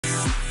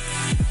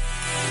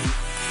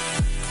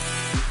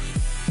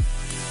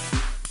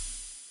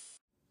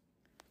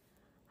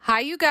Hi,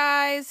 you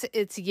guys.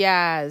 It's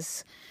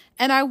Yaz.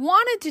 And I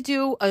wanted to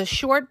do a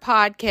short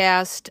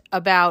podcast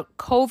about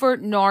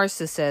covert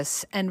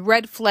narcissists and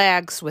red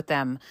flags with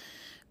them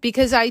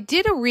because I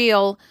did a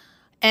reel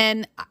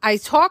and I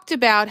talked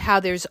about how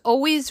there's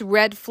always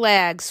red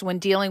flags when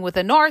dealing with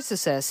a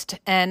narcissist.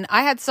 And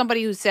I had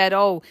somebody who said,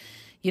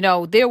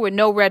 there were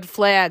no red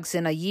flags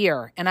in a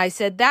year. And I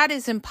said, that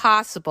is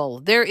impossible.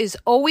 There is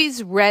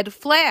always red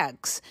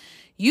flags.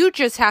 You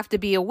just have to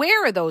be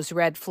aware of those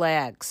red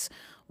flags,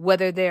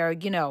 whether they're,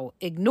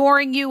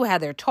 ignoring you, how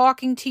they're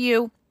talking to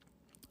you.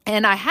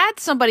 And I had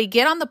somebody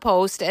get on the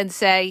post and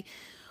say,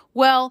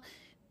 well,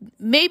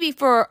 maybe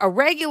for a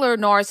regular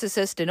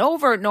narcissist, an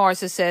overt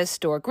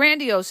narcissist, or a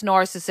grandiose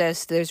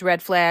narcissist, there's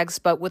red flags.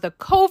 But with a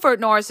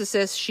covert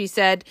narcissist, she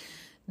said,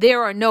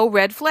 there are no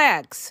red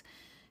flags.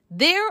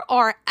 There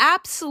are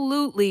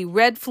absolutely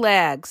red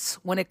flags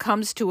when it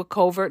comes to a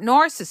covert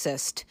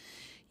narcissist.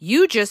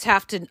 You just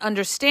have to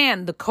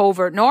understand the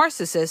covert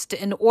narcissist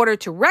in order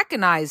to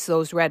recognize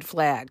those red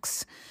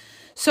flags.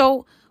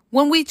 So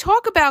when we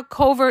talk about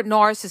covert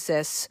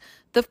narcissists,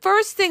 the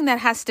first thing that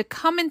has to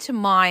come into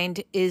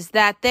mind is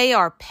that they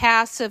are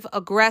passive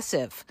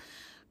aggressive.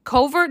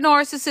 Covert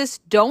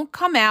narcissists don't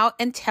come out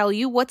and tell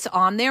you what's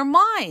on their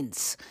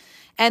minds.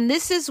 And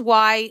this is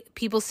why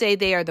people say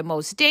they are the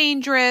most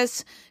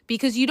dangerous,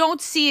 because you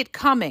don't see it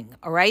coming,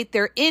 all right?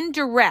 They're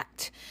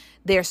indirect.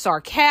 They're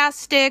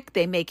sarcastic.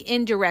 They make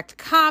indirect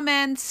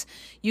comments.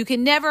 You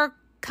can never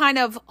kind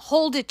of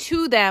hold it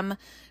to them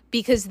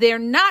because they're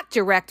not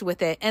direct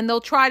with it. And they'll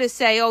try to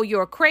say, oh,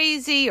 you're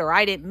crazy, or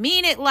I didn't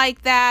mean it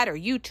like that, or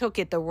you took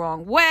it the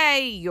wrong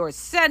way, you're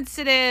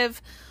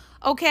sensitive,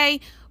 okay?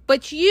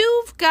 But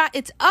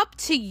it's up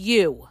to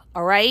you,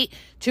 all right,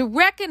 to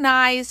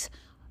recognize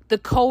the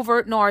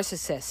covert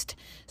narcissist.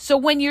 So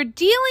when you're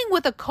dealing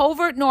with a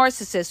covert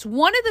narcissist,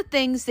 one of the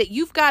things that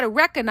you've got to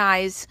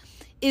recognize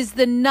is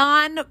the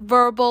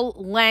nonverbal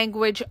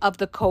language of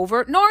the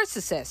covert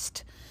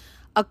narcissist.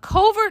 A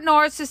covert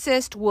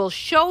narcissist will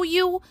show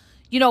you,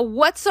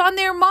 what's on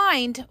their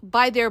mind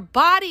by their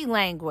body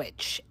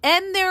language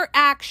and their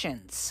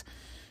actions.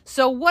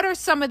 So what are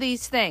some of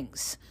these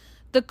things?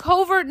 The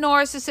covert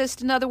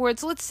narcissist, in other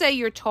words, let's say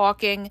you're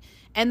talking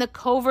and the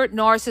covert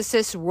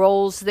narcissist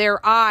rolls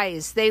their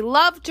eyes. They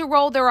love to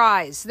roll their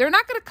eyes. They're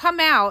not going to come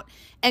out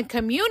and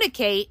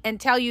communicate and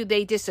tell you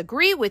they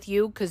disagree with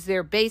you because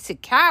they're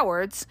basic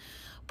cowards,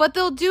 but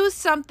they'll do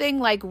something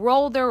like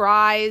roll their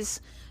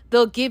eyes.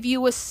 They'll give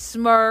you a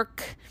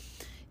smirk.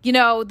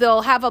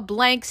 They'll have a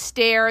blank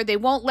stare. They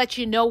won't let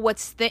you know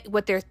what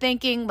they're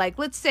thinking. Like,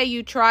 let's say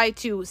you try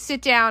to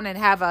sit down and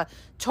have a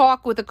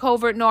talk with a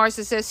covert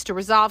narcissist to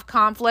resolve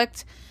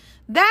conflict.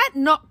 That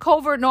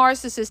covert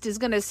narcissist is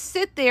going to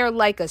sit there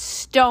like a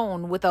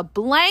stone with a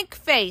blank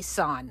face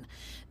on.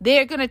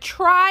 They're going to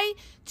try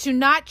to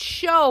not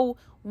show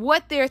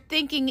what they're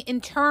thinking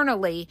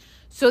internally,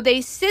 so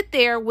they sit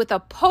there with a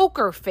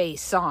poker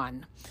face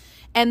on.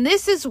 And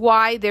this is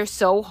why they're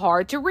so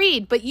hard to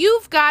read. But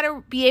you've got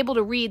to be able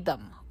to read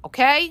them,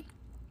 okay?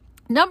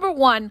 Number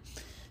one,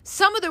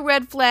 some of the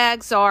red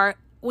flags are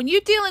when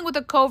you're dealing with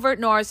a covert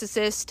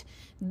narcissist,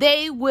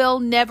 they will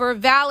never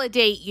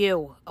validate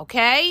you,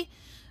 okay?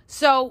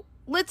 So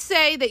let's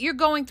say that you're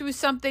going through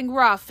something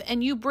rough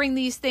and you bring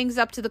these things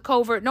up to the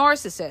covert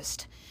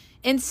narcissist.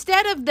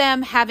 Instead of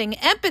them having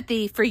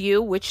empathy for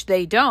you, which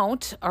they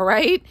don't, all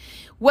right,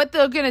 what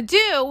they're going to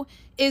do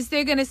is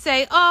they're going to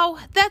say,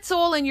 oh, that's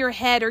all in your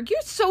head, or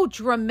you're so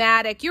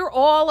dramatic, you're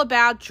all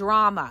about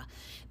drama.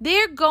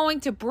 They're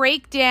going to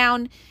break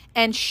down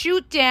and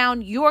shoot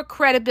down your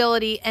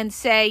credibility and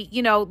say,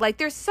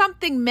 there's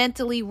something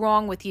mentally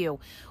wrong with you.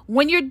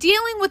 When you're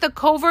dealing with a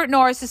covert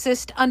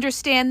narcissist,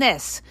 understand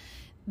this.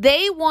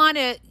 They want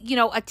to,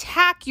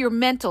 attack your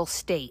mental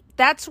state.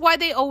 That's why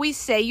they always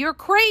say you're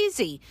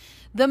crazy.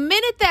 The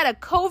minute that a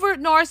covert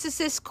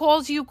narcissist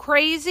calls you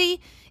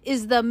crazy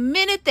is the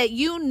minute that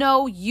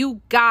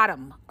you got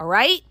them, all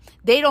right?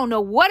 They don't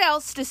know what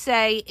else to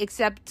say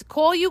except to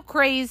call you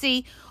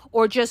crazy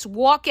or just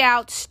walk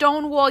out,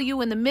 stonewall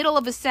you in the middle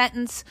of a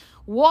sentence,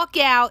 walk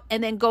out,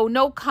 and then go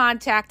no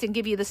contact and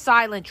give you the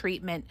silent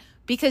treatment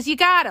because you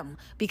got them,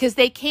 because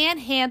they can't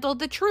handle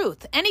the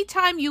truth.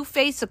 Anytime you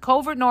face a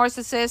covert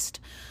narcissist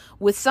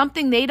with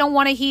something they don't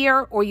want to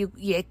hear, or you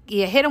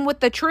hit them with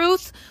the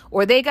truth,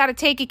 or they got to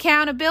take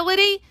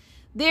accountability,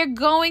 they're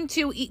going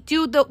to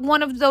do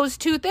one of those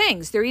two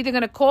things. They're either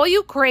going to call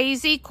you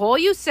crazy, call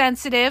you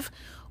sensitive,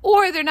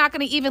 or they're not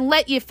going to even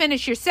let you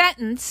finish your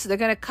sentence. They're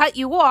going to cut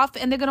you off,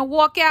 and they're going to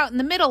walk out in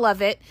the middle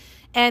of it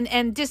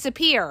and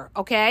disappear,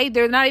 okay?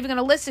 They're not even going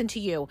to listen to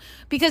you.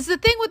 Because the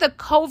thing with a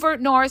covert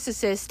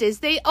narcissist is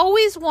they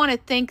always want to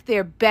think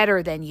they're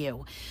better than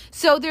you.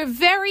 So they're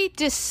very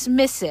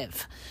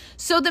dismissive.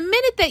 So the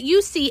minute that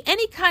you see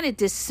any kind of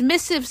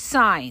dismissive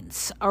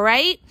signs, all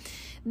right,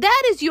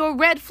 that is your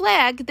red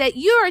flag that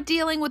you're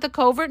dealing with a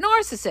covert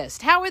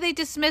narcissist. How are they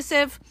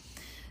dismissive?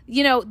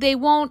 They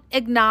won't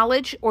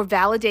acknowledge or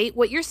validate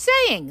what you're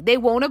saying. They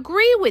won't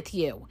agree with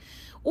you.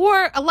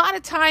 Or a lot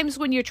of times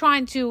when you're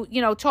trying to,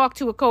 talk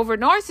to a covert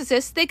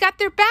narcissist, they got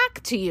their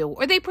back to you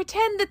or they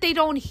pretend that they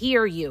don't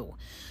hear you.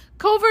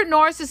 Covert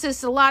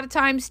narcissists, a lot of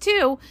times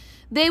too,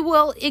 they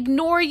will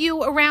ignore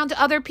you around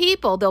other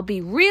people. They'll be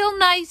real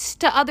nice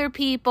to other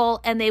people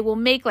and they will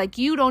make like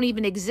you don't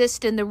even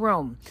exist in the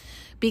room.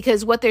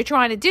 Because what they're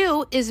trying to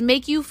do is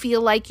make you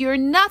feel like you're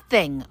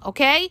nothing,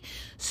 okay?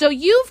 So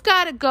you've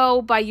got to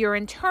go by your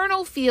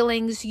internal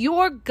feelings,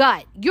 your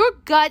gut. Your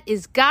gut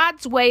is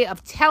God's way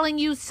of telling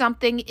you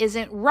something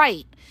isn't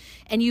right.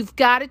 And you've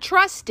got to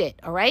trust it,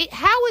 all right?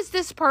 How is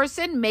this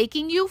person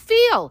making you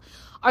feel?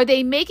 Are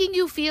they making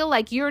you feel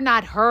like you're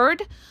not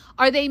heard?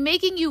 Are they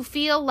making you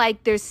feel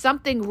like there's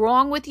something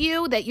wrong with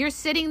you, that you're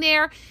sitting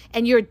there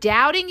and you're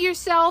doubting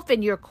yourself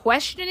and you're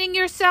questioning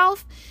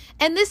yourself?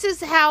 And this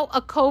is how a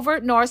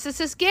covert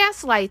narcissist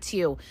gaslights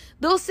you.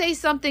 They'll say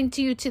something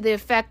to you to the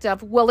effect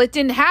of, well, it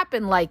didn't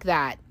happen like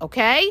that,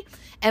 okay?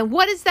 And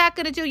what is that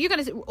going to do? You're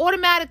going to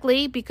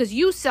automatically, because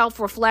you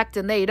self-reflect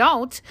and they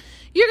don't,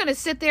 you're going to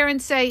sit there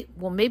and say,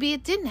 well, maybe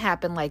it didn't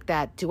happen like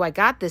that. Do I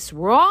got this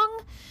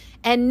wrong?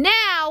 And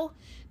now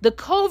the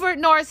covert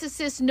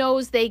narcissist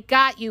knows they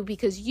got you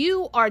because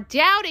you are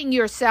doubting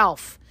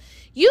yourself.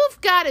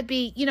 You've got to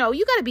be, you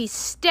got to be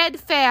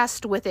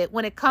steadfast with it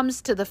when it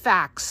comes to the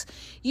facts.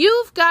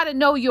 You've got to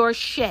know your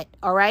shit,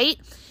 all right?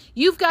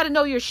 You've got to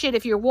know your shit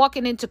if you're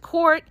walking into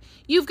court.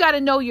 You've got to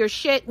know your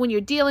shit when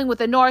you're dealing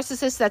with a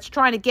narcissist that's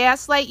trying to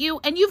gaslight you.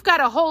 And you've got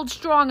to hold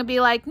strong and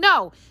be like,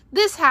 no,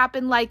 this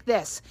happened like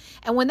this.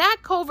 And when that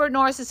covert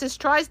narcissist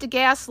tries to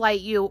gaslight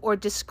you or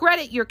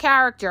discredit your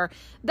character,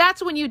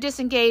 that's when you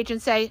disengage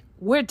and say,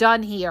 we're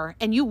done here.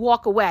 And you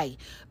walk away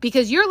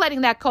because you're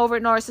letting that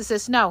covert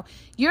narcissist know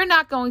you're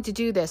not going to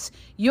do this.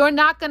 You're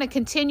not going to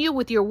continue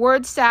with your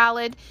word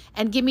salad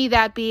and give me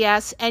that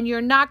BS. And you're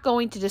not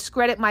going to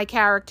discredit my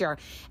character.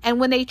 And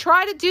when they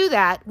try to do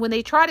that, when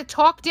they try to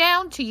talk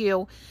down to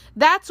you,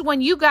 that's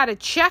when you got to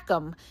check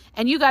them.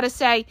 And you got to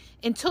say,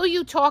 until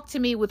you talk to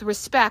me with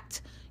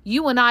respect,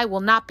 you and I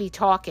will not be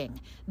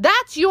talking.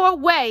 That's your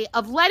way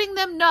of letting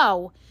them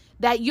know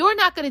that you're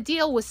not going to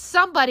deal with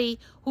somebody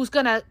who's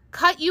going to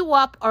cut you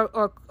up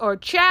or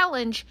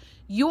challenge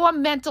your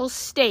mental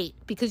state.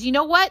 Because you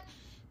know what?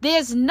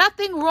 There's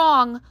nothing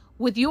wrong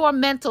with your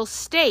mental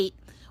state.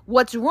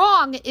 What's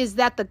wrong is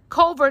that the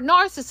covert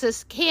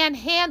narcissist can't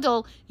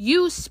handle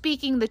you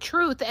speaking the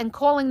truth and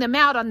calling them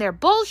out on their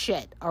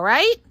bullshit, all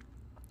right?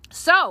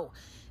 So,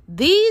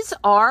 these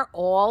are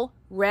all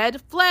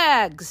red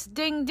flags.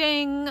 Ding,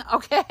 ding,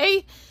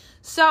 okay?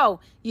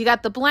 So, you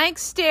got the blank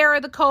stare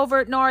of the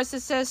covert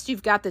narcissist,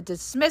 you've got the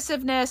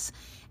dismissiveness,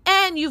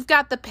 and you've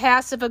got the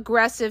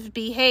passive-aggressive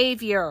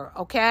behavior,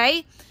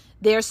 okay?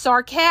 They're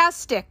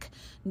sarcastic.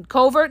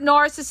 Covert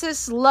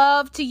narcissists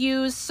love to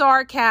use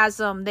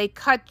sarcasm. They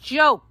cut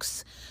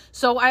jokes.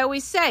 So I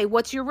always say,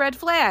 what's your red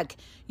flag?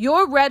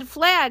 Your red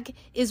flag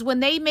is when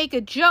they make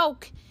a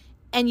joke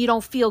and you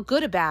don't feel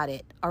good about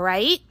it, all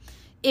right?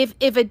 If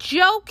a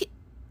joke,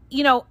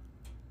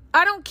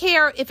 I don't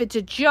care if it's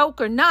a joke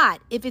or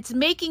not. If it's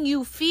making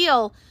you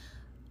feel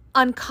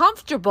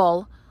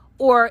uncomfortable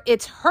or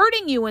it's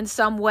hurting you in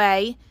some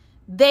way,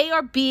 they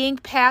are being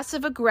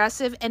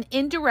passive-aggressive and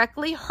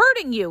indirectly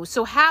hurting you.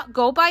 So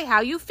go by how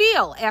you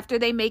feel after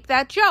they make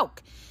that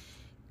joke.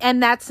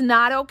 And that's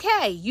not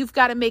okay. You've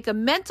got to make a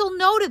mental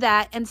note of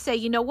that and say,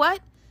 you know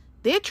what?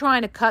 They're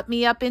trying to cut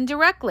me up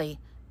indirectly.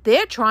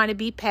 They're trying to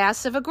be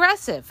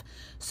passive-aggressive.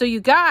 So you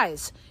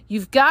guys,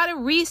 you've got to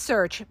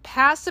research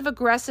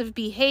passive-aggressive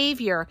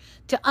behavior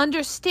to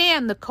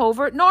understand the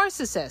covert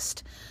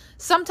narcissist.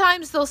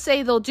 Sometimes they'll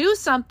say they'll do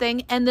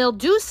something and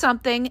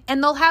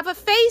they'll have a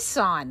face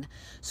on.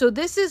 So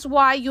this is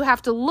why you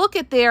have to look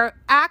at their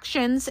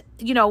actions.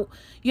 You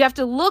have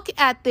to look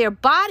at their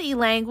body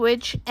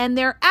language and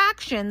their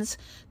actions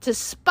to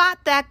spot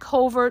that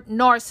covert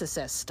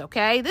narcissist,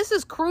 okay? This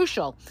is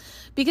crucial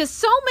because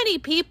so many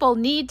people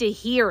need to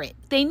hear it.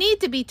 They need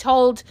to be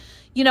told,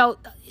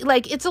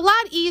 it's a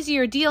lot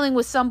easier dealing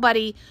with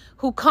somebody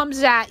who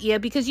comes at you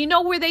because you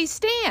know where they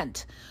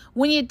stand.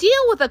 When you deal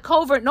with a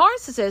covert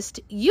narcissist,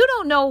 you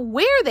don't know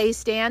where they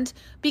stand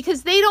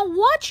because they don't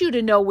want you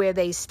to know where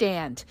they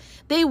stand.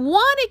 They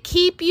want to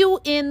keep you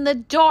in the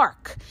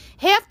dark.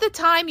 Half the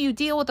time you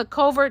deal with a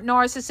covert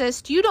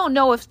narcissist, you don't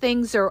know if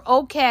things are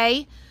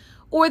okay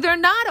or they're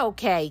not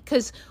okay.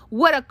 Because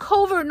what a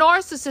covert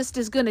narcissist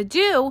is going to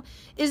do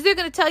is they're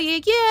going to tell you,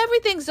 yeah,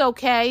 everything's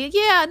okay.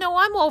 Yeah, no,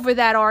 I'm over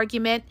that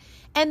argument.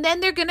 And then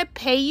they're going to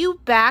pay you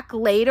back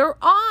later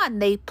on.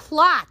 They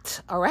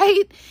plot, all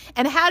right?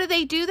 And how do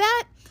they do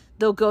that?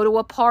 They'll go to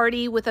a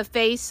party with a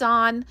face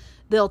on.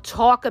 They'll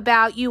talk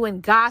about you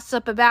and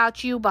gossip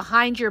about you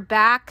behind your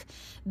back.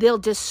 They'll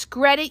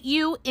discredit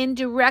you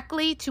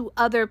indirectly to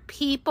other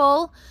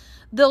people.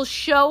 They'll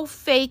show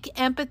fake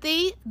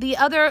empathy. The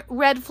other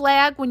red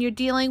flag when you're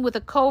dealing with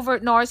a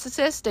covert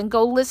narcissist, and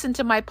go listen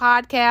to my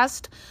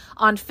podcast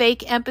on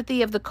fake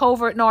empathy of the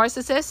covert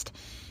narcissist,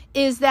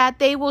 is that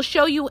they will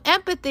show you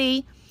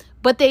empathy,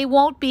 but they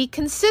won't be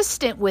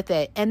consistent with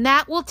it. And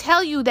that will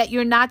tell you that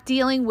you're not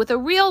dealing with a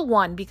real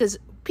one, because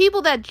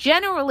people that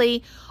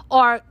generally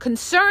are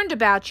concerned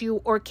about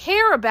you or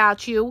care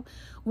about you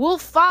will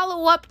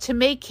follow up to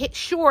make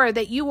sure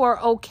that you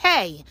are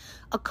okay.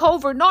 A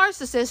covert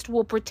narcissist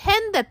will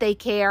pretend that they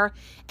care,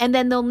 and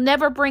then they'll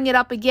never bring it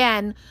up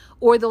again,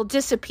 or they'll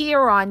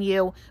disappear on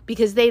you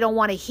because they don't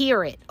want to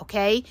hear it,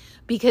 okay?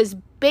 Because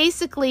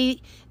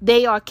basically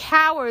they are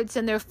cowards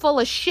and they're full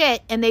of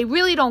shit, and they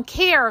really don't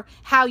care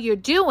how you're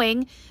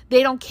doing.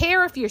 They don't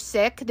care if you're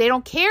sick. They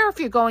don't care if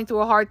you're going through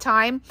a hard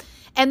time.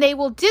 And they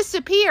will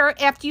disappear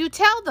after you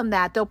tell them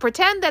that. They'll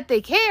pretend that they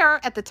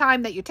care at the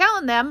time that you're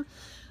telling them,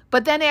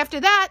 but then after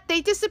that, they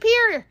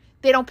disappear.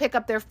 They don't pick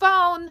up their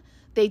phone.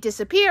 They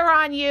disappear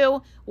on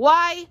you.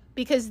 Why?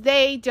 Because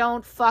they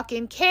don't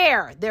fucking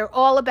care. They're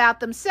all about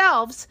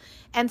themselves.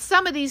 And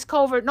some of these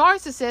covert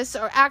narcissists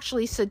are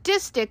actually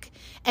sadistic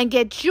and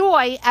get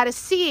joy out of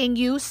seeing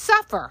you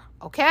suffer,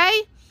 okay?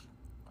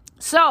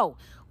 So,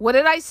 what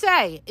did I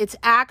say? It's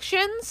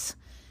actions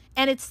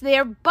and it's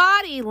their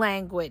body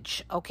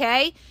language,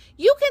 okay?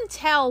 You can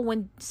tell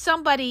when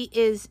somebody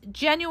is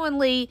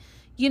genuinely,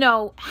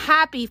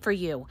 happy for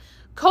you.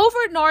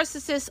 Covert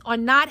narcissists are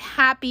not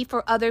happy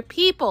for other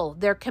people.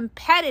 They're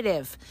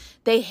competitive.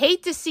 They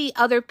hate to see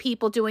other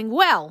people doing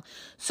well.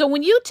 So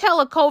when you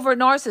tell a covert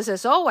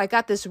narcissist, oh, I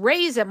got this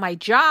raise at my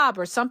job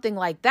or something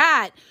like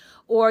that,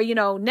 or,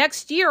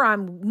 next year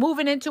I'm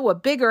moving into a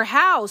bigger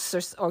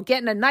house or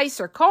getting a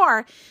nicer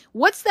car,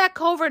 what's that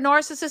covert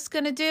narcissist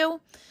going to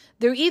do?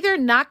 They're either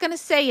not going to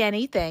say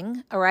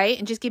anything, all right,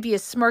 and just give you a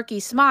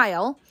smirky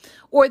smile,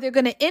 or they're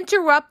going to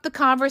interrupt the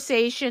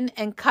conversation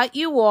and cut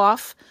you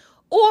off,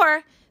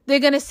 or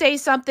they're going to say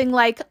something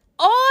like,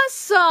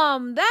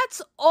 awesome,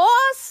 that's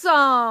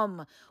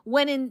awesome,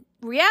 when in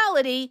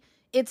reality,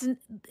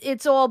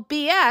 it's all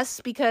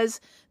BS because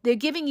they're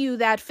giving you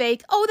that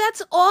fake, oh,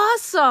 that's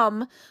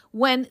awesome,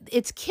 when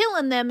it's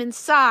killing them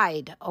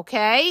inside,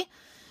 okay?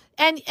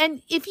 And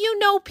if you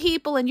know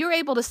people and you're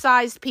able to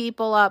size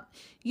people up,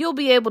 you'll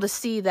be able to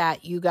see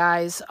that, you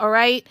guys, all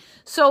right?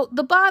 So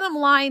the bottom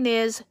line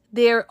is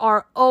there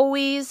are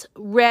always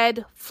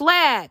red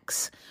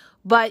flags,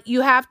 but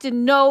you have to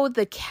know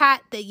the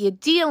cat that you're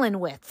dealing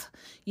with.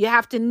 You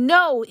have to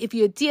know if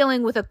you're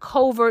dealing with a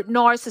covert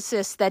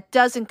narcissist that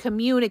doesn't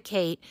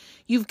communicate.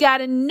 You've got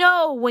to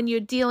know when you're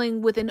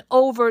dealing with an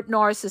overt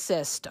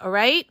narcissist, all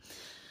right?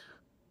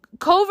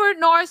 Covert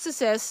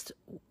narcissists,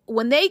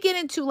 when they get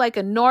into like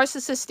a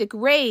narcissistic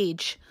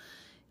rage,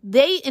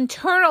 they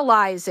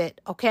internalize it,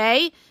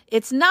 okay?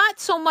 It's not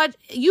so much,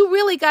 you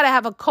really got to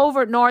have a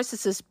covert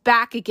narcissist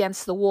back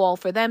against the wall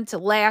for them to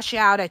lash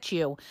out at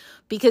you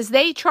because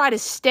they try to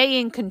stay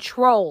in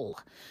control.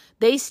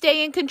 They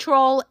stay in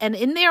control, and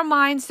in their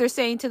minds, they're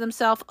saying to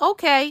themselves,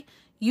 okay,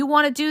 you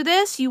want to do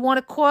this? You want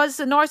to cause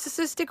the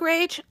narcissistic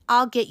rage?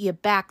 I'll get you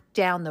back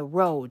down the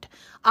road.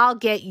 I'll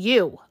get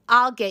you.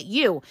 I'll get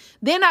you.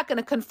 They're not going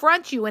to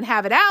confront you and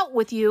have it out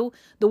with you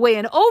the way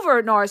an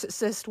overt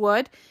narcissist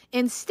would.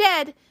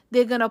 Instead,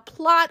 they're going to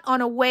plot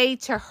on a way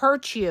to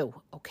hurt you,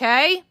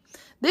 okay?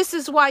 This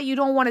is why you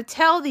don't want to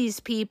tell these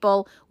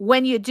people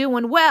when you're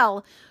doing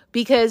well,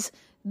 because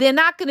they're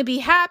not going to be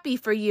happy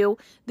for you.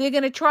 They're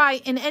going to try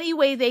in any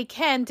way they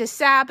can to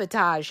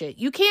sabotage it.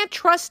 You can't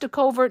trust a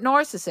covert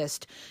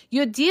narcissist.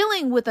 You're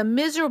dealing with a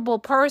miserable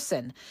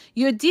person.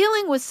 You're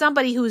dealing with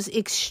somebody who's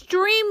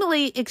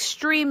extremely,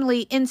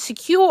 extremely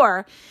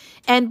insecure.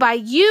 And by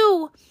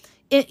you,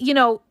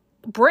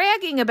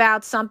 bragging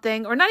about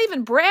something, or not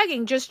even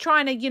bragging, just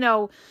trying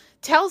to,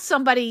 tell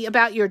somebody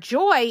about your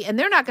joy, and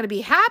they're not going to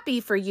be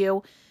happy for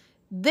you,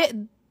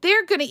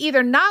 they're going to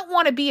either not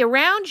want to be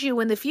around you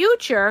in the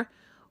future,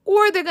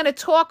 or they're going to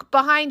talk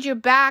behind your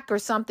back or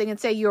something and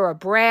say you're a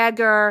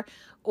bragger,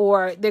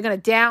 or they're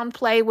going to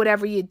downplay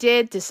whatever you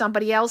did to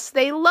somebody else.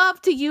 They love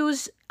to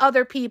use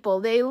other people.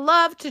 They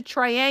love to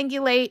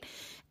triangulate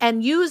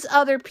and use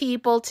other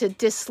people to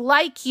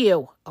dislike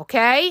you,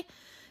 okay?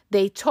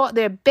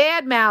 They're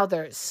bad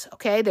mouthers,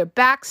 okay? They're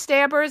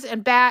backstabbers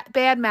and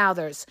bad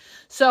mouthers.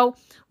 So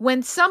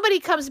when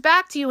somebody comes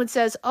back to you and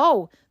says,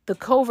 oh, the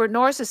covert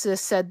narcissist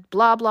said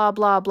blah, blah,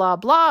 blah, blah,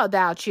 blah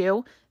about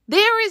you,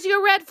 there is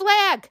your red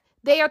flag.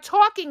 They are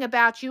talking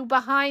about you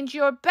behind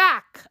your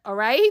back, all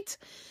right?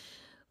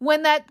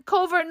 When that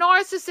covert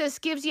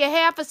narcissist gives you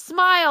half a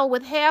smile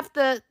with half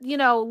the,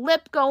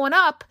 lip going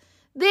up,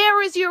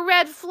 there is your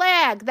red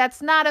flag.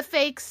 That's not a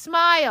fake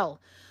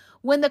smile.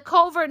 When the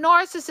covert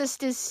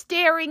narcissist is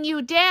staring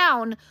you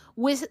down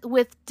with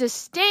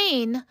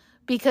disdain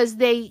because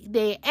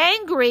they're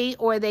angry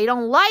or they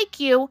don't like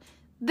you,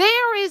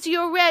 there is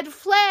your red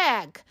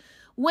flag.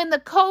 When the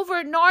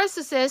covert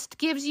narcissist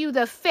gives you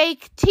the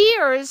fake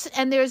tears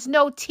and there's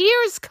no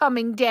tears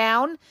coming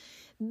down,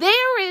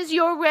 there is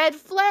your red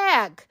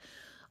flag.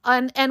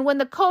 And when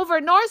the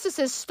covert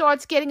narcissist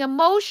starts getting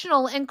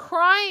emotional and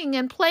crying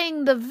and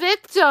playing the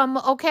victim,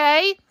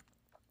 okay,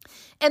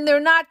 and they're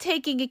not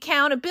taking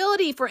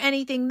accountability for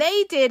anything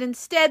they did.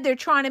 Instead, they're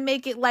trying to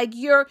make it like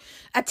you're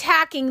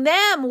attacking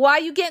them. Why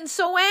are you getting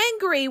so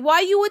angry? Why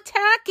are you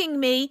attacking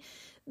me?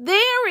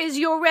 there is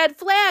your red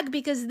flag,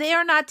 because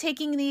they're not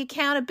taking the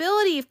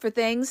accountability for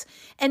things.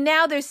 And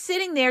now they're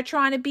sitting there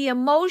trying to be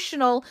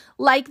emotional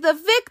like the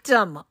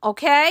victim,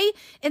 okay?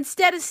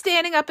 Instead of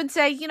standing up and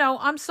say,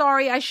 I'm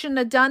sorry, I shouldn't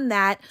have done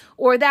that,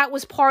 or that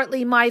was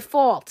partly my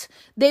fault.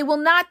 They will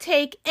not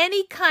take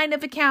any kind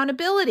of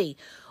accountability.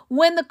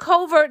 When the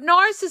covert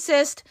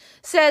narcissist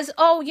says,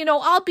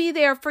 I'll be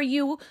there for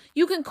you,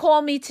 you can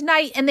call me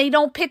tonight, and they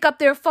don't pick up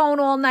their phone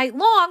all night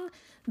long,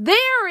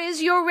 there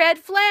is your red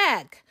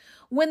flag.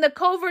 When the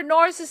covert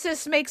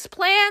narcissist makes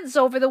plans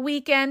over the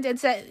weekend and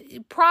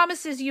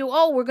promises you,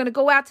 we're going to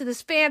go out to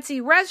this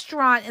fancy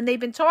restaurant, and they've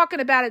been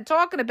talking about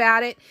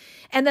it,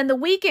 and then the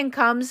weekend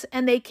comes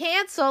and they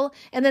cancel,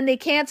 and then they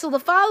cancel the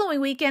following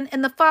weekend,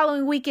 and the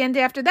following weekend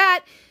after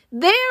that,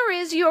 there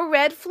is your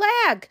red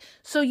flag.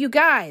 So you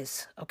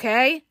guys,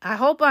 okay, I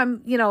hope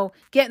I'm,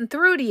 getting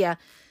through to you.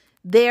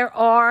 There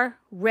are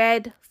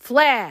red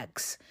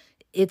flags.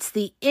 It's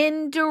the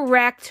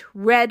indirect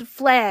red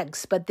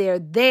flags, but they're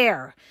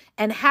there.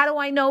 And how do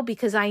I know?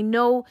 Because I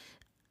know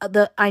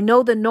the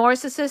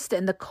narcissist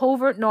and the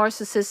covert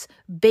narcissist's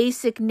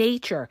basic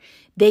nature.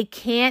 They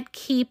can't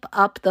keep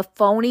up the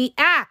phony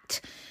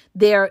act.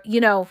 Their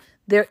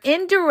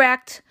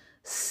indirect,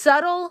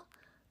 subtle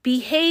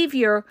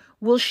behavior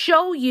will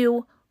show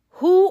you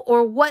who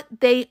or what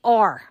they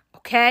are,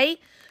 okay?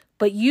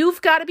 But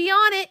you've got to be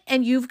on it,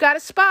 and you've got to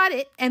spot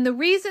it. And the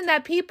reason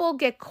that people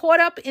get caught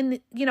up in,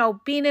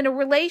 being in a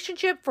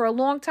relationship for a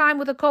long time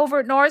with a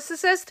covert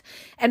narcissist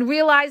and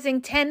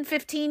realizing 10,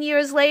 15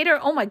 years later,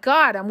 oh my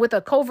God, I'm with a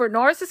covert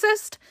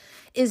narcissist,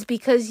 is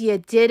because you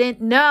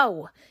didn't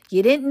know.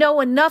 You didn't know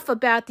enough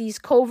about these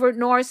covert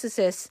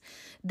narcissists,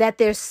 that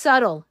they're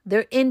subtle,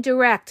 they're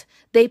indirect,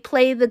 they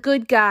play the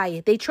good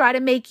guy, they try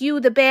to make you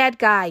the bad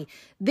guy.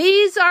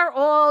 These are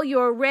all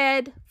your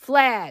red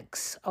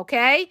flags,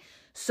 okay?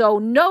 So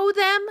know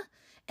them,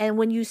 and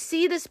when you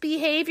see this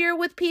behavior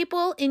with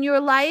people in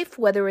your life,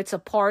 whether it's a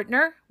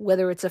partner,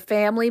 whether it's a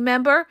family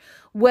member,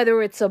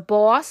 whether it's a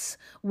boss,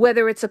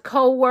 whether it's a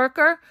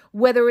coworker,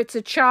 whether it's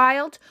a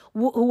child,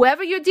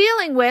 whoever you're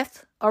dealing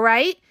with, all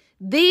right?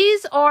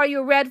 These are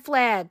your red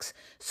flags.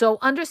 So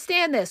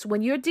understand this.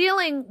 When you're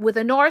dealing with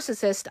a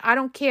narcissist, I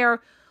don't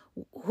care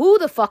who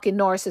the fucking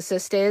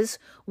narcissist is,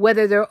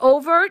 whether they're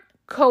overt,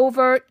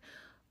 covert,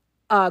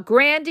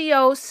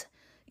 grandiose,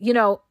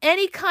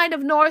 any kind of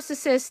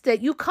narcissist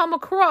that you come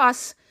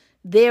across,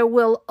 there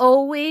will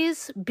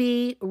always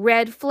be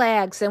red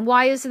flags. And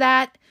why is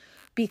that?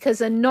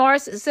 Because a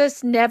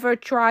narcissist never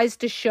tries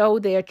to show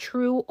their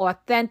true,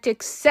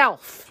 authentic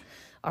self.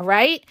 All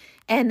right?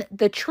 And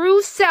the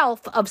true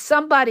self of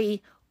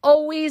somebody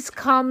always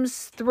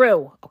comes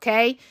through.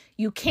 Okay?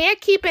 You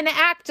can't keep an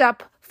act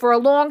up for a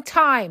long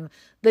time.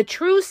 The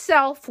true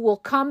self will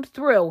come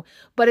through.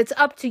 But it's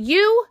up to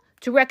you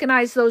to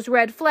recognize those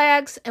red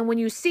flags. And when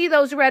you see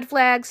those red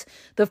flags,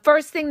 the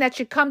first thing that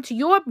should come to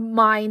your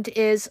mind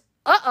is,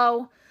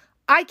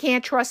 I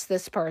can't trust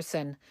this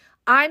person.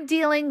 I'm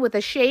dealing with a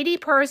shady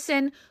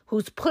person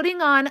who's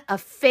putting on a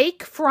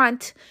fake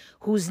front,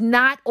 who's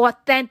not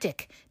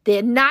authentic.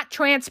 They're not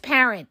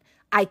transparent.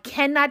 I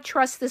cannot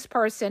trust this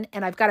person,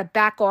 and I've got to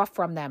back off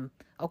from them.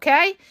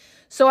 Okay?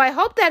 So I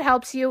hope that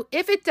helps you.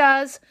 If it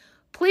does,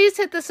 please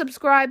hit the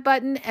subscribe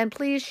button and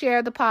please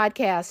share the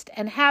podcast.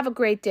 And have a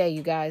great day,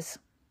 you guys.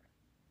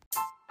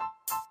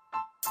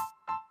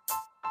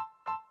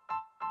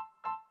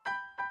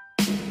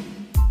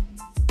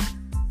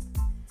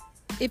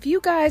 If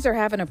you guys are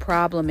having a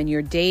problem in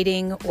your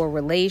dating or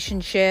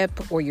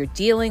relationship, or you're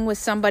dealing with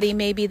somebody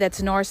maybe that's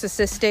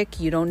narcissistic,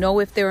 you don't know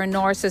if they're a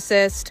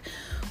narcissist,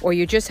 or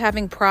you're just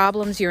having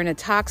problems, you're in a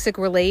toxic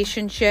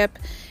relationship,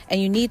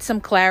 and you need some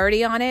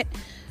clarity on it,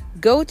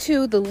 go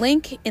to the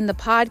link in the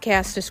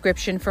podcast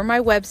description for my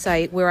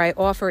website where I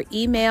offer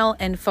email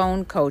and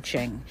phone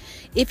coaching.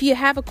 If you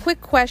have a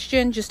quick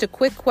question, just a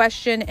quick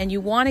question, and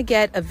you want to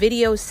get a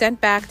video sent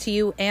back to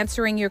you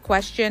answering your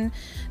question,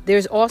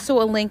 there's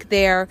also a link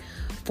there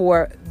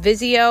for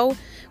Vizio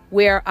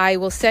where I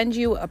will send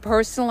you a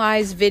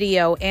personalized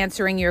video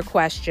answering your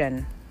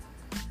question.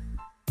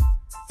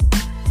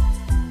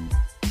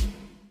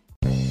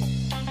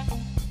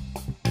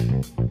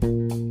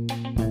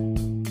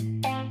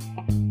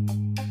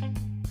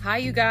 Hi,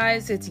 you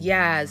guys, it's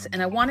Yaz,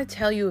 and I want to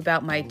tell you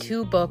about my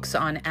 2 books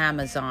on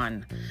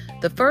Amazon.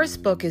 The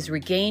first book is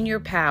Regain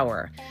Your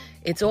Power.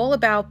 It's all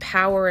about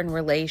power and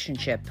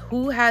relationship.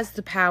 Who has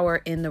the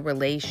power in the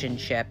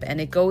relationship? And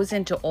it goes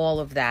into all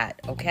of that,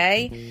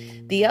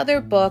 okay? The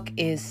other book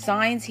is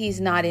Signs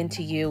He's Not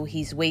Into You,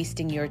 He's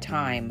Wasting Your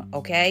Time,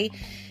 okay?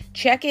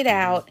 Check it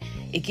out.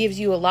 It gives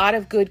you a lot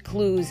of good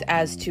clues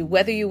as to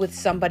whether you're with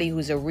somebody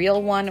who's a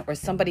real one or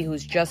somebody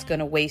who's just going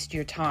to waste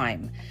your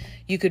time.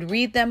 You could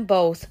read them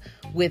both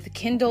with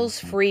Kindle's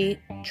free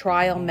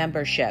trial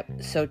membership.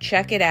 So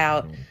check it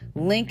out.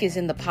 Link is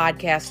in the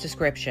podcast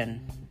description.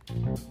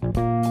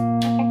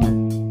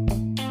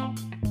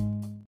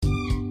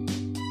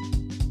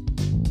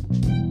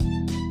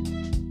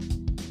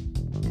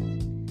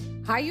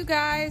 Hi, you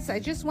guys. I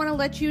just want to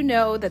let you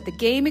know that the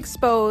Game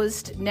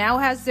Exposed now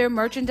has their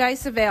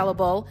merchandise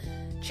available.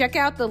 Check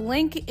out the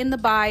link in the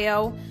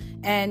bio,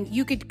 and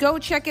you could go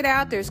check it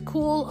out. There's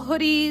cool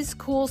hoodies,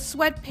 cool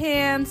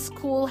sweatpants,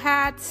 cool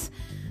hats.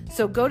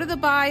 So go to the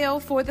bio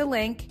for the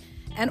link.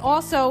 And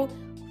also,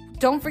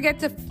 don't forget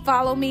to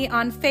follow me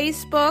on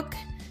Facebook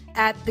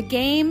at The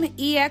Game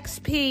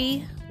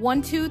EXP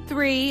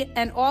 123,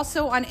 and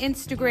also on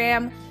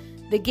Instagram,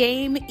 The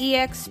Game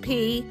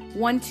EXP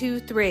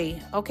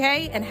 123.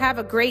 Okay? And have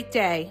a great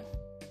day.